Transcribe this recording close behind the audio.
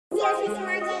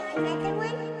Solange, another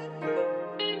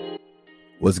one?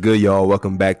 What's good, y'all?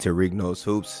 Welcome back to Rig Knows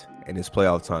Hoops, and it's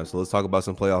playoff time. So let's talk about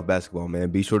some playoff basketball, man.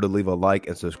 Be sure to leave a like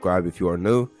and subscribe if you are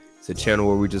new. It's a channel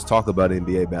where we just talk about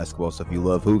NBA basketball. So if you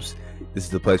love hoops, this is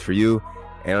the place for you.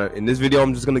 And in this video,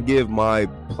 I'm just going to give my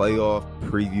playoff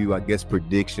preview, I guess,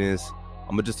 predictions.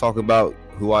 I'm going to just talk about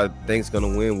who I think is going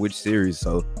to win which series.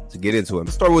 So to get into it,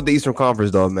 let's start with the Eastern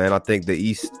Conference, though, man. I think the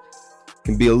East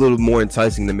can be a little more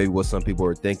enticing than maybe what some people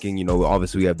are thinking. You know,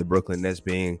 obviously we have the Brooklyn Nets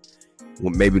being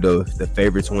maybe the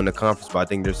favorites to win the conference, but I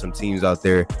think there's some teams out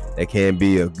there that can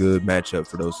be a good matchup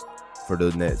for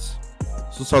the Nets.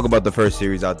 So let's talk about the first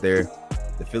series out there.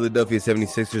 The Philadelphia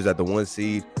 76ers at the 1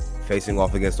 seed facing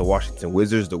off against the Washington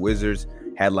Wizards. The Wizards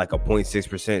had like a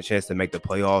 0.6% chance to make the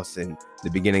playoffs in the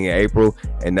beginning of April,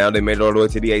 and now they made it all the way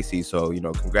to the 8 seed. So, you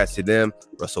know, congrats to them.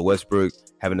 Russell Westbrook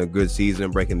having a good season,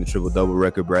 breaking the triple-double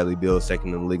record. Bradley Beal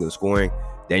second in the league in scoring.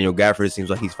 Daniel Gafford seems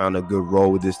like he's found a good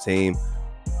role with this team.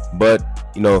 But,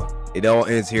 you know, it all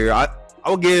ends here.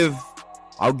 I'll give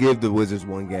the Wizards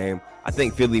one game. I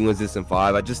think Philly wins this in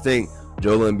 5. I just think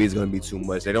Joel Embiid is going to be too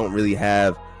much. They don't really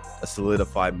have a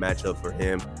solidified matchup for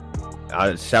him.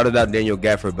 I shouted out Daniel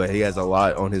Gafford, but he has a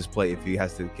lot on his plate if he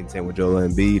has to contend with Joel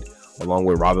Embiid, along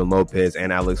with Robin Lopez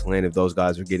and Alex Len. If those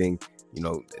guys are getting, you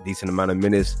know, a decent amount of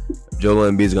minutes, Joel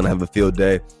Embiid is going to have a field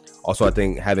day. Also, I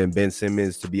think having Ben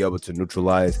Simmons to be able to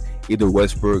neutralize either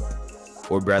Westbrook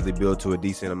or Bradley Beal to a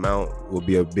decent amount will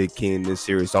be a big key in this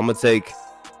series. So I'm going to take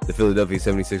the Philadelphia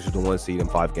 76ers to 1 seed in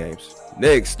 5 games.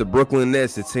 Next, the Brooklyn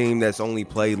Nets, a team that's only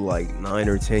played like 9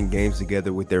 or 10 games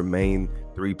together with their main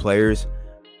 3 players,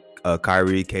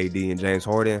 Kyrie, KD, and James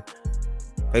Harden,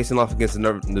 facing off against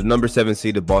the number 7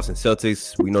 seed, the Boston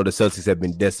Celtics. We know the Celtics have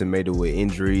been decimated with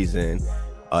injuries and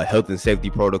health and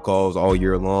safety protocols all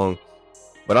year long.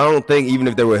 But I don't think, even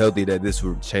if they were healthy, that this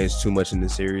would change too much in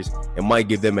this series. It might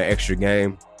give them an extra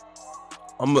game.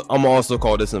 I'm also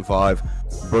call this in 5.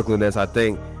 Brooklyn Nets, I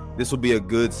think this will be a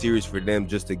good series for them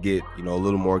just to get, you know, a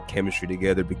little more chemistry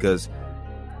together, because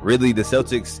really the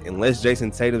Celtics, unless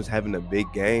Jason Tatum's having a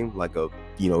big game, like a,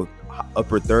 you know,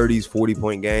 upper 30s,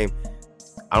 40-point game,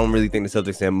 I don't really think the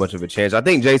Celtics have much of a chance. I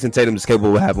think Jason Tatum is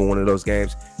capable of having one of those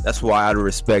games. That's why, out of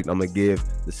respect, I'm going to give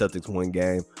the Celtics 1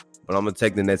 game. But I'm going to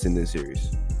take the Nets in this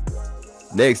series.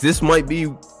 Next, this might be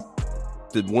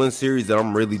the one series that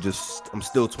I'm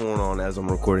still torn on as I'm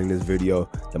recording this video.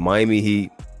 The Miami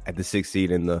Heat at the 6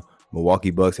 seed and the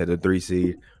Milwaukee Bucks at the 3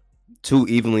 seed. 2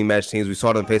 evenly matched teams. We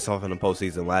saw them face off in the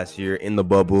postseason last year in the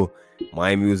bubble.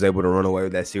 Miami was able to run away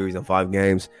with that series in 5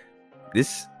 games.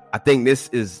 I think this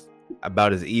is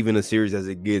about as even a series as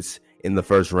it gets in the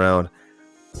first round.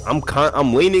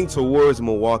 I'm leaning towards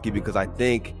Milwaukee because I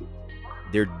think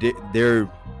they're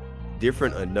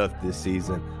different enough this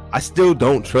season. I still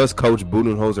don't trust Coach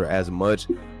Budenholzer as much,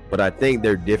 but I think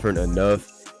they're different enough.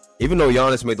 Even though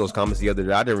Giannis made those comments the other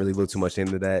day, I didn't really look too much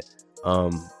into that.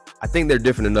 I think they're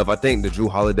different enough. I think the Jrue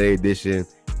Holiday edition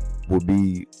will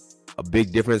be a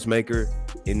big difference maker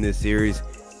in this series.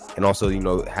 And also, you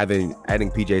know, adding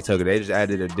PJ Tucker, they just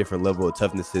added a different level of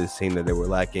toughness to this team that they were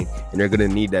lacking. And they're going to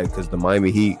need that because the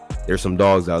Miami Heat, there's some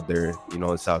dogs out there, you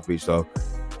know, in South Beach. So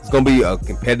it's going to be a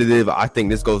competitive. I think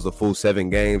this goes the full 7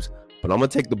 games. But I'm going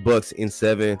to take the Bucks in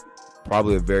 7.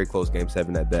 Probably a very close game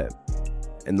 7 at that.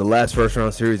 And the last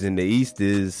first-round series in the East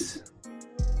is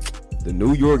the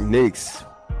New York Knicks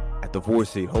at the 4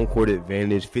 seed, home court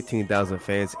advantage, 15,000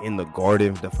 fans in the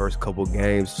Garden. The first couple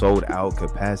games sold out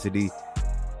capacity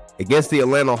against the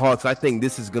Atlanta Hawks. I think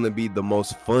this is going to be the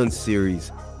most fun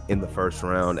series in the first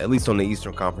round, at least on the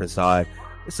Eastern Conference side.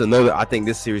 I think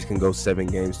this series can go 7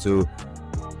 games too.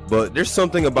 But there's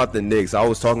something about the Knicks. I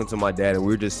was talking to my dad, and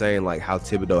we were just saying like how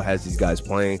Thibodeau has these guys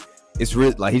playing. It's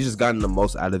really like he's just gotten the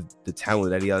most out of the talent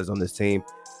that he has on this team.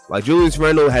 Like Julius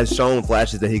Randle has shown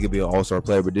flashes that he could be an all-star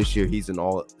player, but this year he's an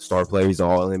all-star player. He's an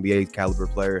all-NBA caliber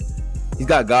player. He's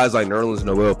got guys like Nerlens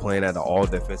Noel playing at an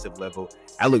all-defensive level.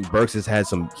 Alec Burks has had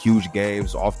some huge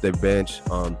games off their bench.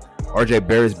 RJ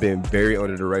Barrett's been very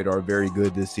under the radar, very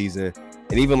good this season.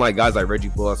 And even like guys like Reggie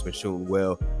Bullock's been shooting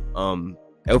well.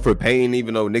 Elfrid Payton,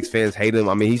 even though Knicks fans hate him,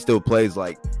 I mean, he still plays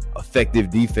like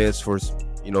effective defense for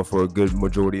a good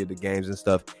majority of the games and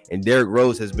stuff. And Derrick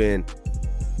Rose has been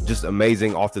just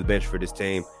amazing off the bench for this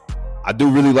team. I do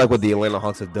really like what the Atlanta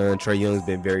Hawks have done. Trae Young's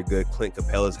been very good. Clint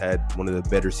Capella's had one of the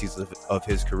better seasons of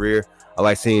his career. I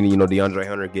like seeing, DeAndre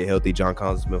Hunter get healthy. John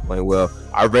Collins has been playing well.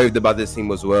 I raved about this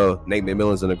team as well. Nate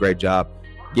McMillan's done a great job.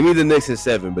 Give me the Knicks in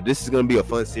 7, but this is going to be a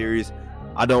fun series.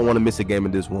 I don't want to miss a game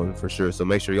in this one for sure. So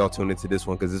make sure y'all tune into this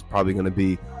one because it's probably going to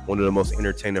be one of the most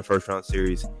entertaining first round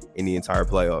series in the entire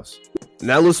playoffs.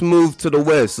 Now let's move to the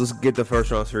West. Let's get the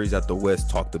first round series at the West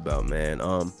talked about, man.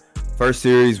 First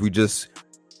series, we just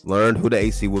learned who the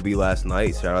AC will be last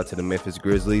night. Shout out to the Memphis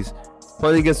Grizzlies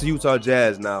playing against the Utah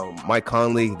Jazz. Now, Mike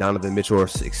Conley, Donovan Mitchell are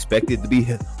expected to be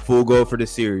full go for the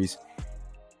series.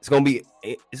 It's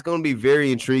gonna be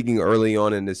very intriguing early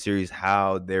on in the series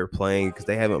how they're playing because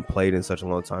they haven't played in such a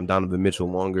long time. Donovan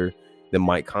Mitchell longer than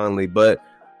Mike Conley, but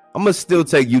I'm gonna still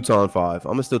take Utah in 5.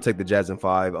 I'm gonna still take the Jazz in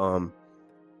 5.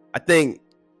 I think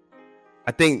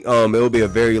it'll be a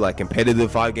very like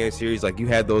competitive 5-game series. Like you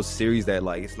had those series that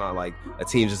like it's not like a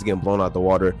team just getting blown out the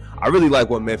water. I really like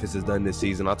what Memphis has done this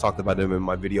season. I talked about them in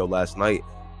my video last night.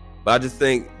 But I just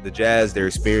think the Jazz, their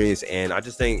experience, and I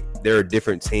just think they're a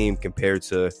different team compared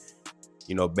to,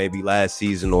 maybe last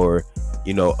season or,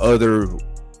 other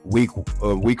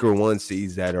weaker 1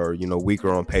 seeds that are,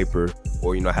 weaker on paper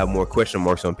or, have more question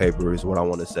marks on paper is what I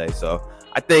want to say. So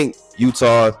I think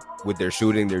Utah with their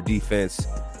shooting, their defense,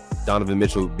 Donovan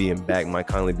Mitchell being back, Mike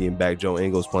Conley being back, Joe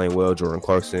Ingles playing well, Jordan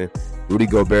Clarkson, Rudy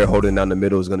Gobert holding down the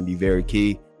middle is going to be very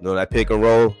key. That pick and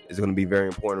roll is going to be very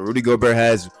important. Rudy Gobert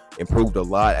has improved a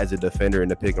lot as a defender in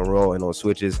the pick and roll and on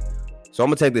switches. So I'm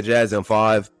going to take the Jazz in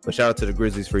 5, but shout out to the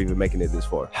Grizzlies for even making it this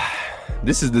far.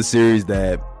 This is the series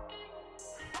that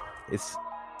it's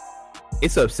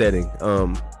upsetting.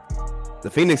 The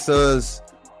Phoenix Suns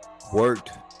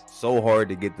worked so hard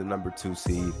to get the number 2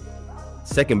 seed,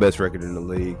 second best record in the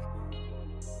league.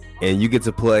 And you get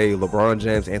to play LeBron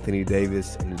James, Anthony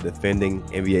Davis, and the defending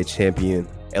NBA champion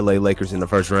LA Lakers in the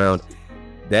first round.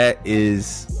 That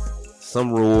is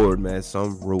some reward, man.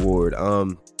 Some reward. I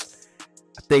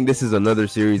think this is another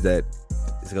series that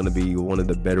is going to be one of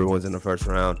the better ones in the first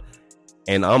round.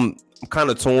 And I'm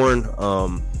kind of torn.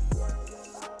 I'm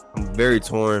very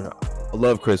torn. I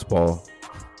love Chris Paul.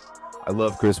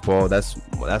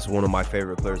 That's one of my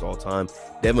favorite players all time.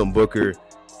 Devin Booker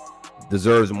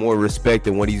deserves more respect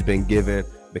than what he's been given.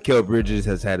 Mikal Bridges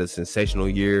has had a sensational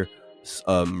year.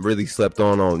 Really slept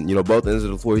on both ends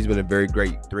of the floor. He's been a very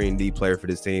great 3-and-D player for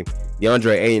this team.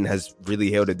 DeAndre Ayton has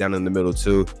really held it down in the middle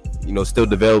too. Still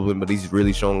developing, but he's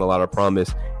really showing a lot of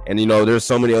promise. And there's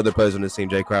so many other players on this team.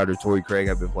 Jay Crowder, Torrey Craig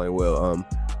have been playing well.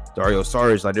 Dario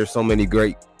Saric, like there's so many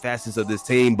great facets of this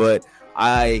team, but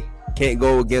I can't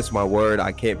go against my word.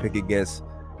 I can't pick against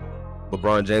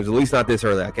LeBron James, at least not this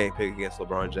early. I can't pick against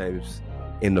LeBron James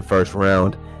in the first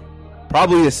round.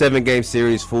 Probably a 7-game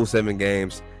series, full 7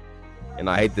 games. And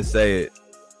I hate to say it,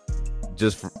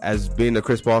 just as being a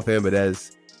Chris Paul fan, but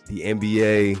as the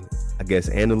NBA, I guess,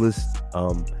 analyst,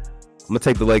 I'm going to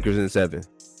take the Lakers in 7.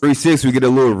 3-6, we get a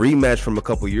little rematch from a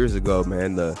couple years ago,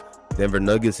 man. The Denver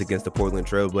Nuggets against the Portland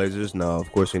Trail Blazers. Now,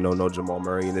 of course, no Jamal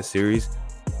Murray in this series.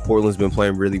 Portland's been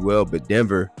playing really well, but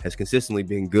Denver has consistently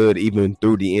been good even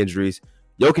through the injuries.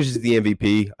 Jokic is the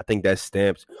MVP. I think that's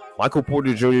stamped. Michael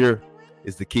Porter Jr.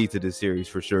 is the key to this series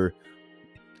for sure.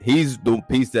 He's the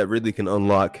piece that really can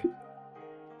unlock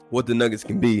what the Nuggets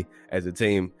can be as a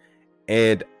team.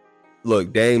 And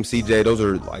look, Dame, CJ, those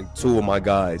are like 2 of my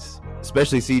guys,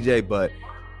 especially CJ, but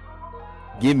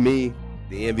give me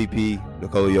the MVP,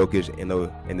 Nikola Jokic,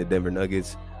 and the Denver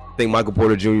Nuggets. I think Michael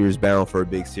Porter Jr. is bound for a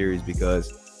big series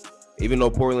because even though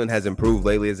Portland has improved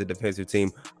lately as a defensive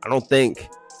team, I don't think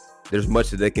there's much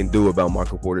that they can do about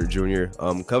Michael Porter Jr.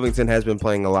 Covington has been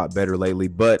playing a lot better lately,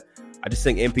 but I just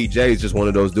think MPJ is just one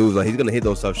of those dudes. Like he's going to hit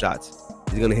those tough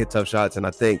shots. And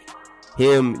I think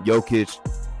him, Jokic,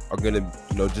 are going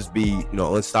to, just be,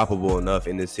 unstoppable enough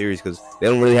in this series because they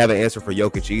don't really have an answer for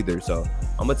Jokic either. So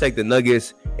I'm going to take the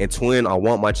Nuggets and Twin. I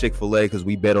want my Chick-fil-A because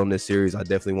we bet on this series. I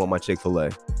definitely want my Chick-fil-A.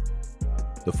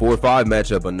 The 4-5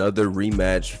 matchup, another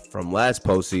rematch from last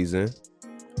postseason.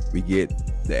 We get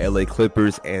the LA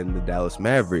Clippers and the Dallas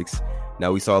Mavericks.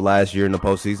 Now, we saw last year in the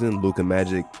postseason, Luka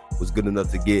Magic was good enough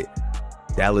to get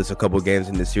Dallas a couple games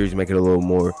in the series, make it a little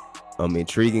more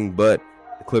intriguing, but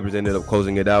the Clippers ended up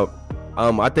closing it out.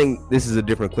 I think this is a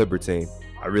different Clipper team.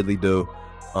 I really do.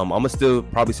 I'm going to still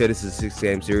probably say this is a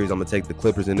 6-game series. I'm going to take the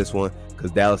Clippers in this one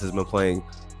because Dallas has been playing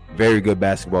very good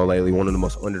basketball lately, one of the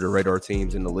most under-the-radar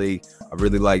teams in the league. I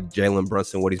really like Jalen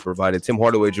Brunson, what he's provided. Tim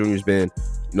Hardaway Jr. has been,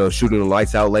 shooting the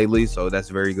lights out lately, so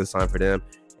that's a very good sign for them.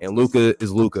 And Luka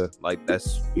is Luka. Like,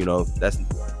 that's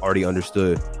already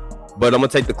understood. But I'm going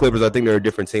to take the Clippers. I think they're a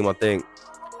different team. I think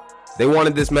they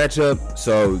wanted this matchup,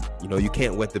 so, you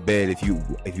can't wet the bed if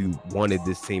you wanted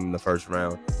this team in the first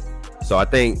round. So I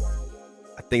think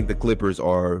the Clippers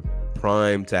are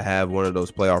primed to have one of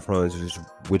those playoff runs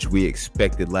which we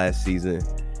expected last season.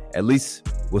 At least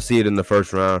we'll see it in the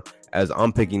first round. as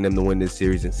I'm picking them to win this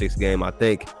series in 6 games. I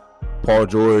think Paul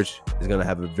George is going to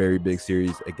have a very big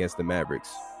series against the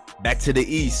Mavericks. Back to the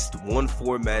East,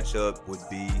 1-4 matchup would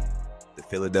be the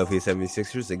Philadelphia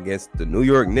 76ers against the New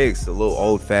York Knicks, a little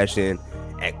old-fashioned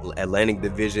Atlantic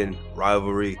Division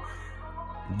rivalry.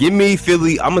 Give me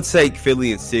Philly. I'm going to take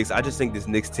Philly in 6. I just think this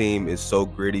Knicks team is so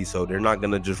gritty, so they're not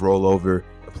going to just roll over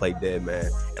and play dead, man.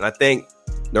 And I think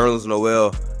Nerlens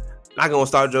Noel, not going to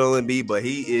start Joel Embiid, but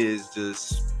he is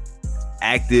just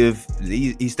active.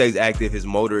 He stays active. His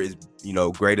motor is,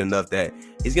 great enough that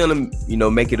he's going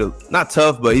to, make it not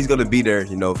tough, but he's going to be there,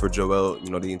 for Joel,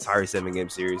 the entire 7-game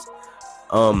series.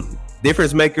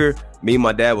 Difference maker, me and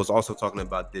my dad was also talking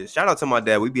about this. Shout out to my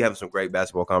dad. We be having some great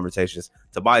basketball conversations.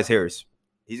 Tobias Harris.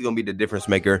 He's going to be the difference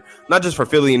maker, not just for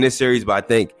Philly in this series, but I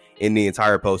think in the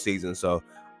entire postseason. So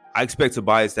I expect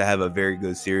Tobias to have a very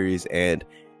good series, and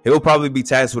he'll probably be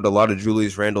tasked with a lot of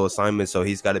Julius Randle assignments, so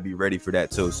he's got to be ready for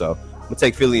that too. So I'm going to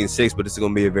take Philly in 6, but this is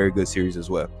going to be a very good series as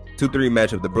well. 2-3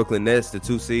 matchup, the Brooklyn Nets, the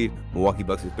 2 seed, Milwaukee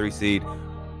Bucks, the 3 seed.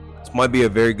 This might be a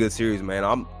very good series, man.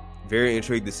 I'm very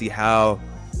intrigued to see how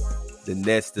the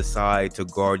Nets decide to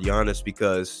guard Giannis,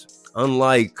 because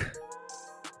unlike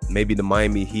maybe the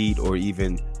Miami Heat or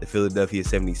even the Philadelphia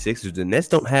 76ers, the Nets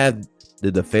don't have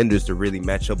the defenders to really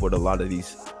match up with a lot of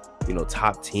these,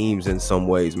 top teams in some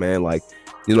ways, man. Like,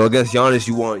 against Giannis,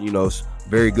 you want,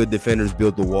 very good defenders,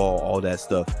 build the wall, all that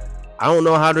stuff. I don't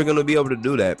know how they're going to be able to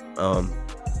do that.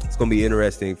 It's going to be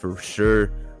interesting for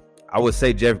sure. I would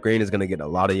say Jeff Green is going to get a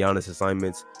lot of Giannis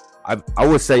assignments. I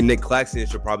would say Nick Claxton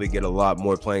should probably get a lot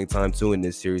more playing time too in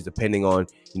this series, depending on,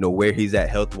 where he's at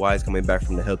health-wise, coming back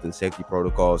from the health and safety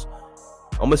protocols.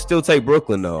 I'm going to still take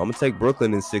Brooklyn, though. I'm going to take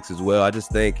Brooklyn in 6 as well. I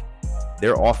just think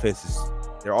their offense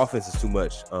is too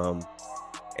much.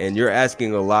 And you're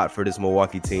asking a lot for this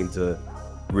Milwaukee team to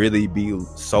really be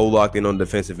so locked in on the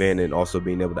defensive end and also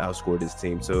being able to outscore this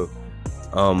team too.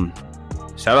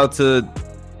 Shout out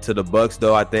to the Bucks,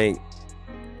 though. I think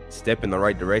step in the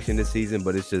right direction this season,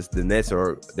 but it's just the Nets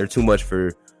they're too much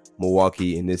for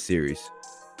Milwaukee in this series.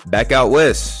 Back out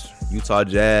west, Utah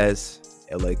Jazz,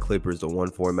 LA Clippers, the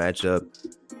 1-4 matchup.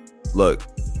 Look,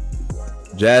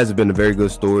 Jazz have been a very good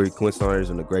story. Quinn Snyder's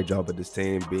done a great job with this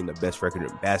team, being the best record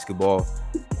in basketball.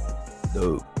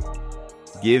 Dude,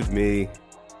 give me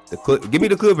the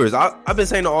Clippers. I've been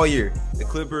saying it all year. The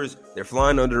Clippers, they're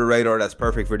flying under the radar. That's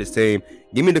perfect for this team.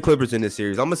 Give me the Clippers in this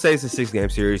series. I'm going to say it's a 6-game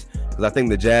series because I think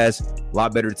the Jazz, a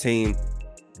lot better team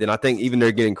than I think even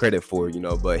they're getting credit for,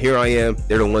 But here I am.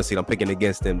 They're the 1 seed. I'm picking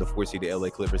against them, the 4 seed, the LA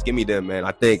Clippers. Give me them, man.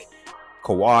 I think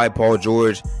Kawhi, Paul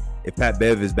George, if Pat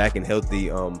Bev is back and healthy,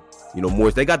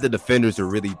 Morris, they got the defenders to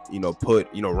really, put,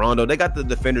 Rondo. They got the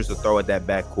defenders to throw at that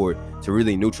backcourt to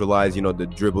really neutralize, the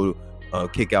dribble,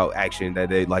 kick out action that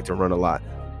they like to run a lot.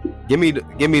 Give me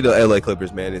the LA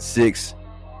Clippers, man. In 6,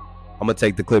 I'm gonna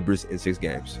take the Clippers in 6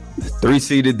 games.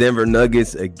 3-seeded Denver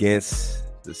Nuggets against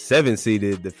the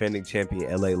 7-seeded defending champion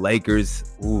LA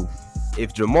Lakers. Ooh,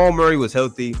 if Jamal Murray was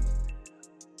healthy,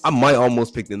 I might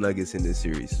almost pick the Nuggets in this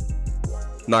series.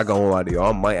 Not gonna lie to you,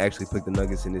 I might actually pick the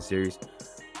Nuggets in this series.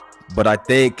 But I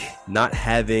think not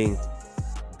having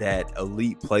that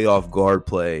elite playoff guard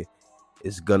play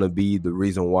is going to be the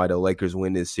reason why the Lakers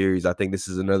win this series. I think this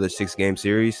is another 6-game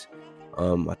series.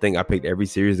 I think I picked every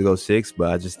series to go 6,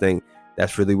 but I just think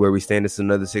that's really where we stand. It's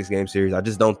another 6-game series. I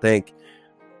just don't think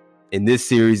in this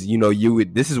series,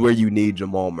 this is where you need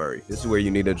Jamal Murray. This is where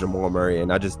you need a Jamal Murray.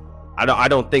 And I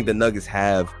don't think the Nuggets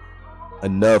have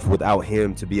enough without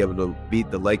him to be able to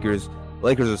beat the Lakers. The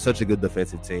Lakers are such a good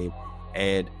defensive team.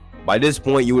 And by this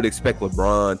point, you would expect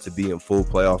LeBron to be in full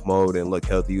playoff mode and look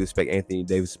healthy. You expect Anthony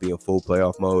Davis to be in full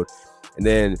playoff mode. And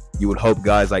then you would hope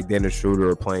guys like Dennis Schroeder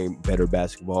are playing better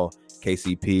basketball.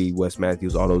 KCP, Wes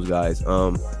Matthews, all those guys.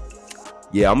 I'm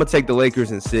going to take the Lakers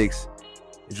in 6.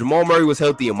 If Jamal Murray was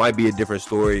healthy, it might be a different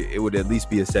story. It would at least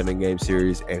be a 7-game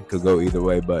series and could go either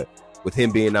way. But with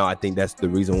him being out, I think that's the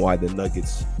reason why the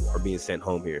Nuggets are being sent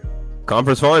home here.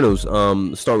 Conference Finals.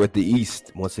 Start with the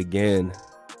East once again.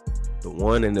 The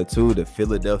 1 and the 2, the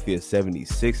Philadelphia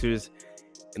 76ers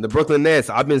and the Brooklyn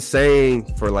Nets. I've been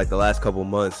saying for like the last couple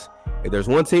months, if there's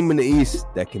one team in the East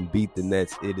that can beat the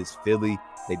Nets, it is Philly.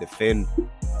 They defend.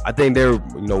 I think they're,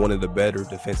 one of the better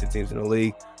defensive teams in the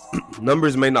league.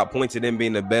 Numbers may not point to them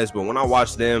being the best, but when I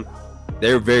watch them,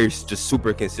 they're just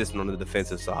super consistent on the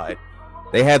defensive side.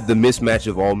 They have the mismatch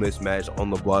of all mismatch on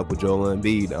the block with Joel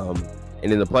Embiid.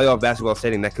 And in the playoff basketball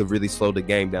setting, that could really slow the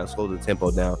game down, slow the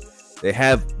tempo down. They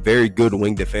have very good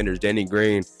wing defenders. Danny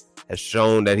Green has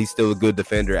shown that he's still a good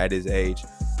defender at his age.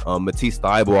 Matisse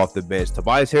Thybulle off the bench.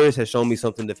 Tobias Harris has shown me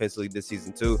something defensively this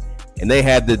season too. And they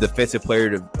have the defensive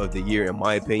player of the year, in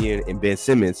my opinion, in Ben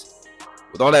Simmons.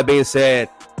 with all that being said,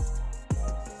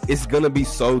 it's gonna be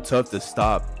so tough to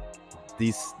stop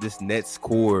this Nets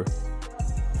core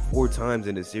 4 times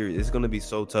in the series. It's gonna be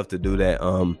so tough to do that.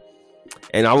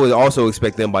 And I would also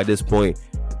expect them by this point,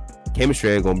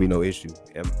 chemistry ain't gonna be no issue.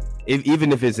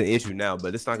 Even if it's an issue now,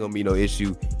 but it's not gonna be no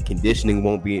issue. Conditioning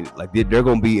won't be like they're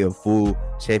gonna be in full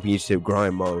championship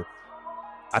grind mode.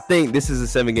 I think this is a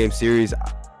 7-game series,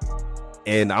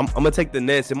 and I'm gonna take the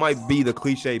Nets. It might be the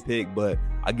cliche pick, but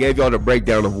I gave y'all the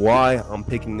breakdown of why I'm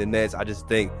picking the Nets. I just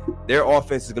think their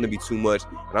offense is gonna be too much,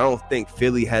 and I don't think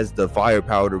Philly has the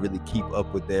firepower to really keep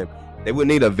up with them. They would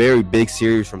need a very big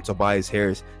series from Tobias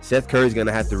Harris. Seth Curry's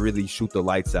gonna have to really shoot the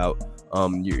lights out.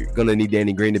 You're gonna need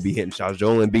Danny Green to be hitting shots.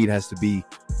 Joel Embiid has to be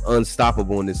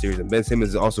unstoppable in this series, and Ben Simmons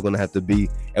is also gonna have to be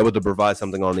able to provide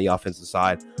something on the offensive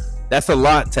side. That's a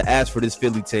lot to ask for this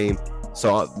Philly team.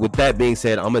 So with that being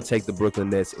said, I'm gonna take the Brooklyn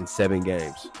Nets in 7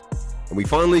 games, and we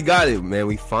finally got it, man.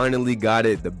 We finally got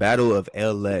it. The Battle of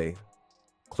LA,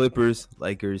 Clippers,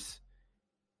 Lakers,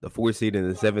 the 4 seed and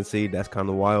the 7 seed. That's kind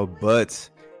of wild, but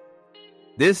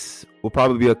this will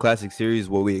probably be a classic series.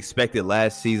 What we expected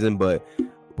last season, but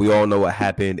we all know what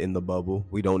happened in the bubble.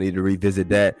 We don't need to revisit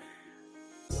that.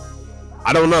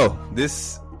 I don't know.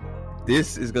 This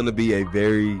is going to be a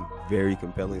very, very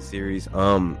compelling series.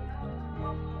 In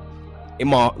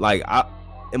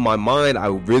my mind, I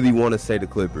really want to say the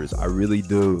Clippers. I really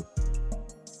do.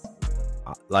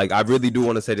 I really do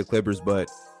want to say the Clippers, but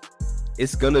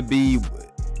it's going to be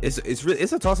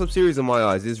it's a toss-up series in my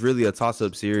eyes. It's really a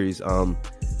toss-up series.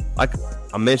 Like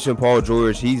I mentioned, Paul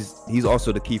George, he's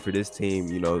also the key for this team,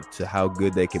 to how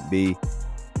good they can be.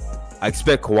 I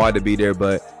expect Kawhi to be there,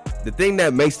 but the thing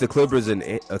that makes the Clippers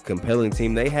a compelling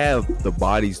team, they have the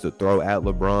bodies to throw at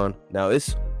LeBron. Now,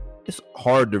 it's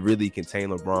hard to really contain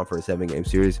LeBron for a 7-game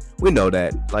series. We know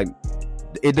that. Like,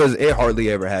 it hardly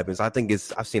ever happens. I think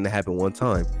I've seen it happen one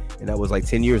time, and that was like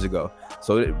 10 years ago.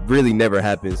 So it really never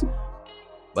happens.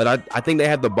 But I think they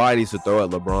have the bodies to throw at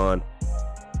LeBron.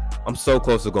 I'm so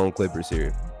close to going Clippers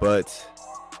here, but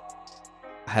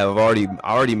I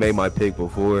already made my pick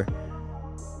before.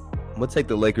 I'm gonna take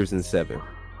the Lakers in 7.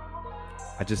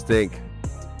 I just think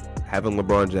having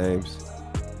LeBron James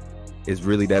is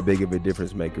really that big of a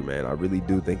difference maker, man. I really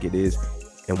do think it is.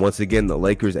 And once again, the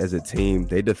Lakers as a team,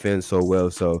 they defend so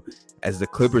well. So as the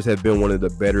Clippers have been one of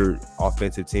the better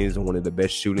offensive teams and one of the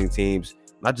best shooting teams,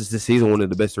 not just this season, one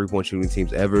of the best 3-point shooting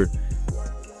teams ever.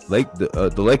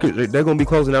 The Lakers, they're going to be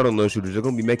closing out on those shooters. They're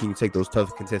going to be making you take those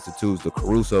tough contested twos, the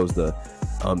Carusos, the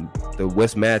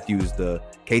Wes Matthews, the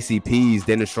KCPs,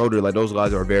 Dennis Schroeder. Like, those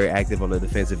guys are very active on the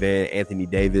defensive end. Anthony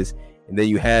Davis, and then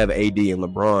you have AD and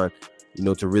LeBron,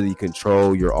 to really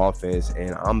control your offense.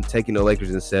 And I'm taking the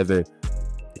Lakers in 7.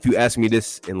 If you ask me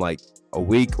this in like a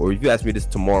week, or if you ask me this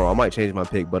tomorrow, I might change my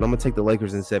pick. But I'm gonna take the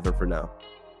Lakers in 7 for now.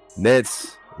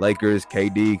 Nets, Lakers,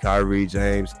 KD, Kyrie,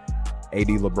 James, AD,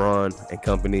 LeBron, and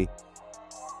company.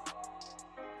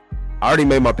 I already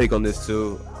made my pick on this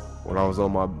too when I was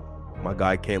on my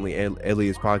guy Canley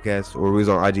Elliott's podcast, or we was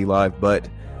on IG Live. But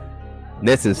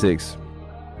Nets in 6.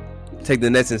 Take the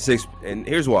Nets in 6, and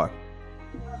here's why.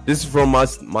 This is from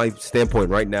my standpoint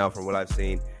right now, from what I've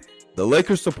seen. The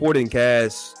Lakers supporting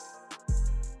cast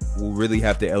will really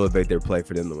have to elevate their play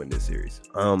for them to win this series.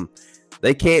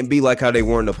 They can't be like how they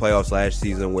were in the playoffs last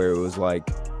season, where it was like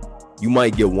you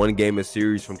might get one game a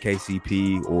series from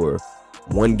KCP, or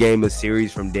one game a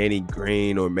series from Danny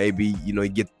Green, or maybe you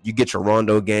get your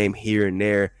Rondo game here and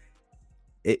there.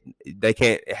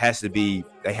 They have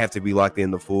to be locked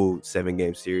in the full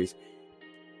 7-game series.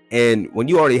 And when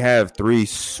you already have 3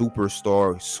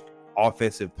 superstar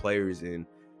offensive players in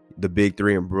the big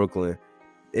 3 in Brooklyn,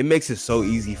 it makes it so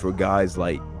easy for guys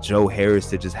like Joe Harris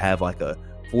to just have like a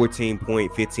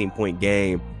 14-point, 15-point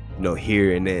game,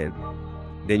 here and then.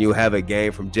 Then you'll have a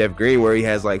game from Jeff Green where he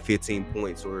has like 15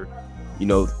 points, or, I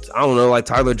don't know, like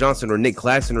Tyler Johnson or Nick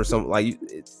Claxton or something. Like,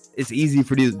 it's easy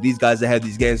for these guys to have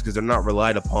these games because they're not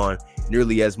relied upon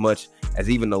nearly as much as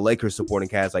even the Lakers supporting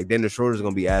cast. Like, Dennis Schroeder is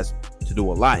going to be asked to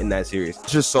do a lot in that series.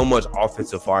 It's just so much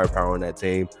offensive firepower on that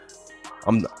team.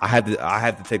 I have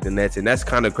to take the Nets, and that's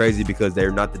kind of crazy because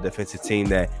they're not the defensive team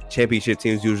that championship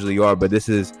teams usually are. But this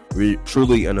is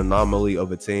truly an anomaly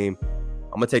of a team.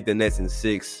 I'm gonna take the Nets in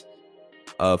 6.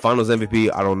 Finals MVP,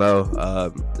 I don't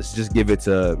know. Let's just give it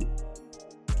to.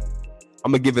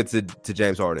 I'm gonna give it to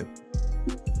James Harden.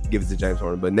 Give it to James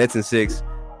Harden, but Nets in 6.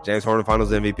 James Harden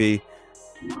Finals MVP.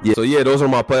 Yeah. So those are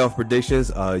my playoff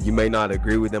predictions. You may not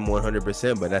agree with them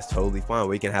 100%, but that's totally fine.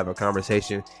 We can have a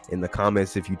conversation in the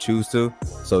comments if you choose to.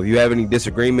 So if you have any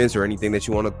disagreements or anything that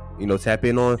you want to, tap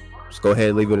in on, just go ahead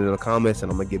and leave it in the comments,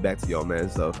 and I'm gonna get back to y'all,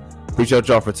 man. So Appreciate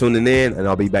y'all for tuning in, and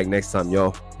I'll be back next time,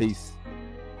 y'all. Peace.